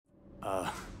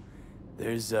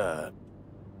There's,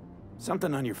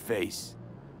 something on your face.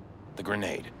 The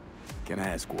grenade. Can I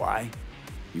ask why?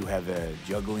 You have a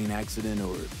juggling accident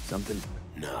or something?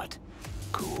 Not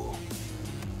cool.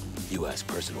 You ask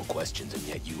personal questions and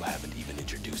yet you haven't even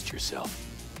introduced yourself.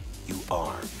 You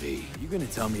are V. You gonna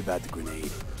tell me about the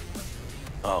grenade?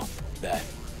 Oh, that.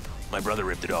 My brother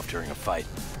ripped it off during a fight.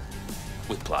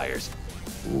 With pliers.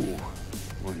 Ooh,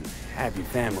 one happy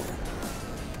family.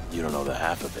 You don't know the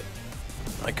half of it.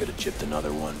 I could have chipped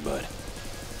another one, but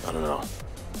I don't know.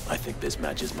 I think this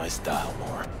matches my style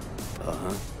more.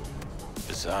 Uh-huh.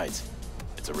 Besides,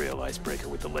 it's a real icebreaker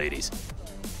with the ladies.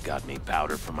 Got me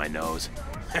powder for my nose.